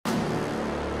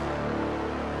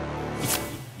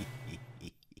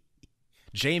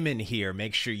Jamin here.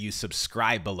 Make sure you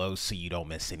subscribe below so you don't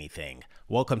miss anything.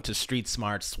 Welcome to Street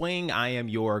Smart Swing. I am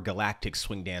your galactic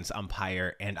swing dance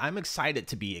umpire, and I'm excited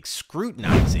to be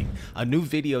scrutinizing a new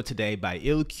video today by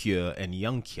Ilkyu and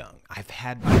Youngkyeong. I've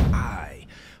had my eye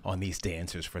on these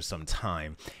dancers for some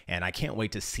time, and I can't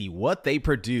wait to see what they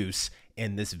produce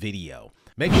in this video.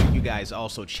 Make sure you guys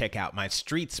also check out my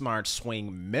Street Smart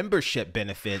Swing membership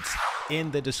benefits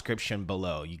in the description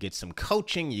below. You get some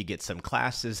coaching, you get some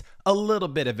classes, a little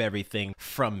bit of everything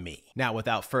from me. Now,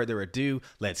 without further ado,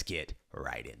 let's get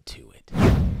right into it.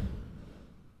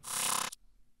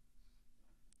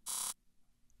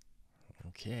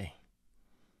 Okay.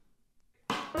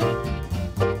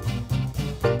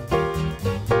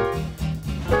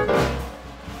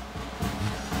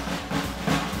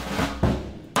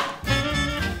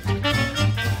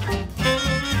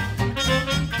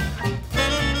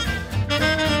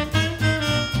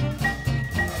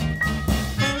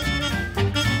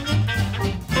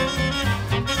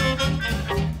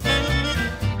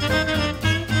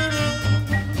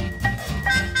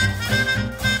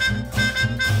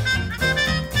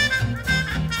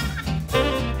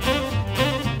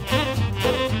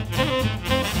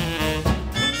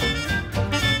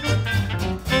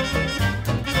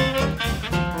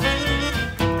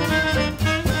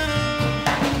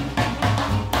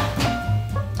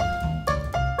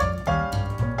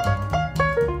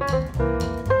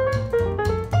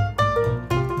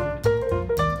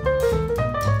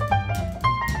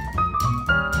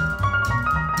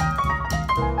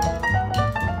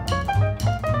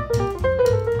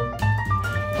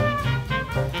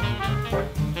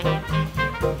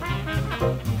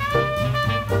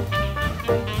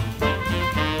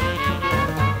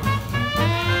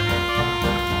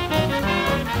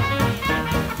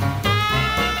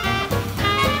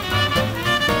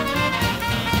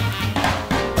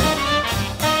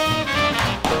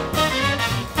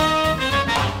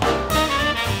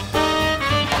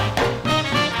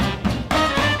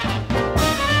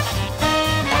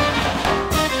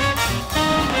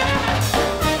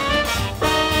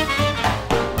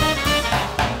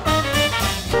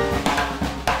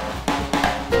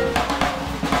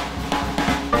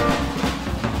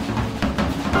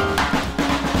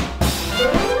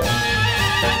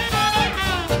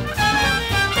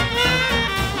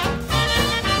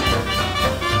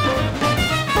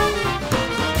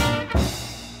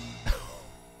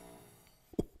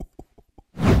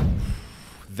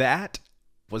 That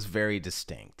was very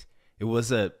distinct. It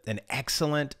was an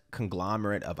excellent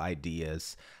conglomerate of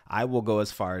ideas. I will go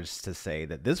as far as to say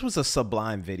that this was a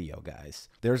sublime video, guys.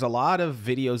 There's a lot of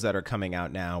videos that are coming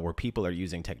out now where people are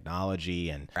using technology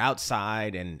and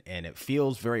outside and it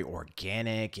feels very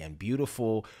organic and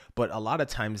beautiful, but a lot of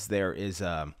times there is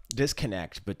a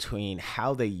disconnect between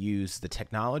how they use the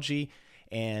technology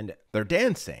and their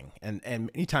dancing, and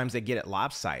many times they get it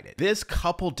lopsided. This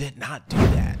couple did not do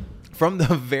that. From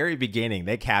the very beginning,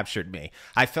 they captured me.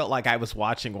 I felt like I was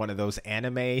watching one of those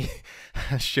anime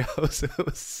shows. It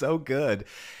was so good.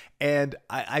 And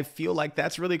I feel like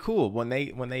that's really cool when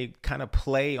they kind of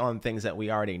play on things that we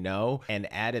already know and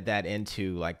added that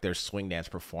into like their swing dance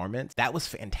performance. That was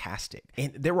fantastic.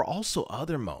 And there were also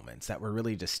other moments that were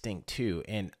really distinct too.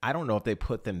 And I don't know if they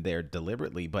put them there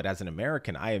deliberately, but as an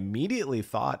American, I immediately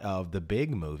thought of the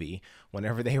Big movie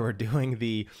whenever they were doing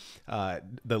the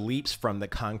leaps from the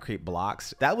concrete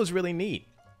blocks. That was really neat.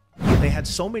 They had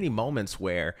so many moments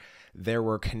where there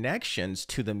were connections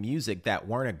to the music that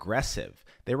weren't aggressive.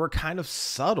 They were kind of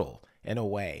subtle in a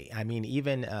way. I mean,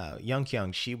 even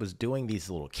Youngkyeong, she was doing these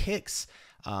little kicks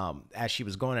as she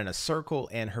was going in a circle,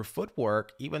 and her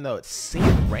footwork, even though it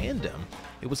seemed random,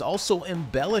 it was also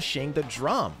embellishing the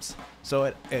drums.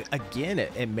 So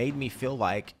it made me feel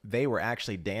like they were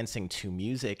actually dancing to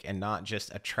music and not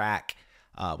just a track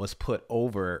was put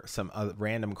over some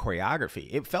random choreography.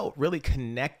 It felt really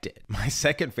connected. My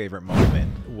second favorite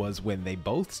moment was when they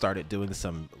both started doing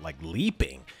some like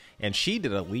leaping, and she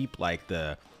did a leap like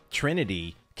the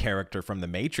Trinity character from the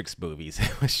Matrix movies.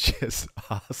 It was just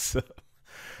awesome.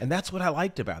 And that's what I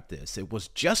liked about this. It was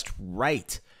just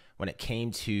right when it came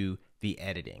to the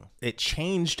editing. It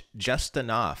changed just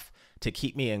enough to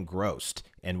keep me engrossed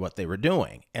in what they were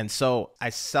doing. And so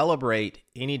I celebrate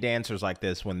any dancers like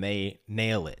this when they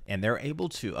nail it and they're able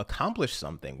to accomplish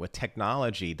something with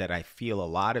technology that I feel a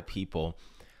lot of people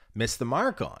miss the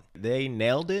mark on. They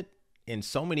nailed it in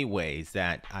so many ways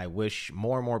that I wish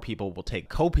more and more people will take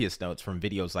copious notes from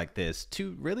videos like this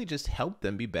to really just help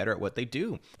them be better at what they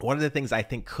do. One of the things I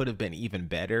think could have been even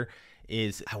better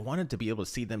is I wanted to be able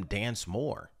to see them dance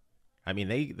more. I mean,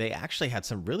 they actually had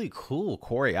some really cool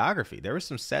choreography. There were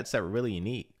some sets that were really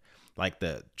unique. like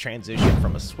the transition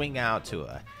from a swing out to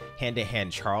a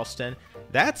hand-to-hand Charleston.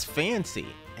 That's fancy,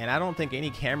 and I don't think any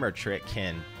camera trick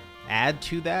can add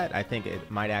to that. I think it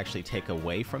might actually take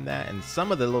away from that, and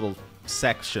some of the little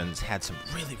sections had some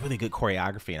really good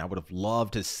choreography, and I would have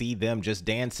loved to see them just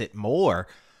dance it more,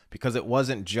 because it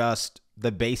wasn't just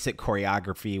the basic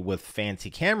choreography with fancy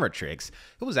camera tricks.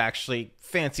 It was actually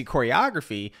fancy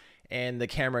choreography, and the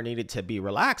camera needed to be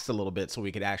relaxed a little bit so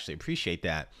we could actually appreciate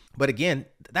that. But again,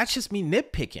 that's just me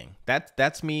nitpicking.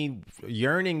 That's me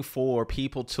yearning for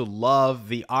people to love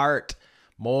the art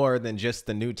more than just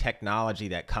the new technology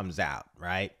that comes out,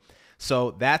 right?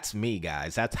 So that's me,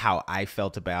 guys. That's how I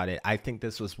felt about it. I think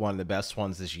this was one of the best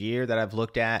ones this year that I've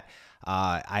looked at.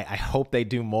 I hope they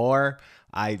do more.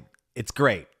 It's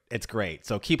great. It's great.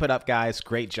 So keep it up, guys.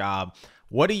 Great job.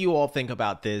 What do you all think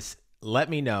about this?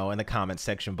 Let me know in the comments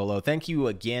section below. Thank you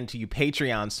again to you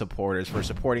Patreon supporters for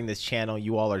supporting this channel.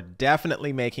 You all are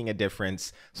definitely making a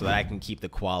difference so that I can keep the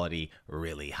quality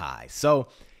really high. So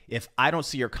if I don't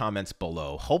see your comments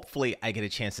below, hopefully I get a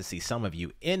chance to see some of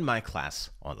you in my class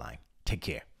online. Take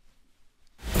care.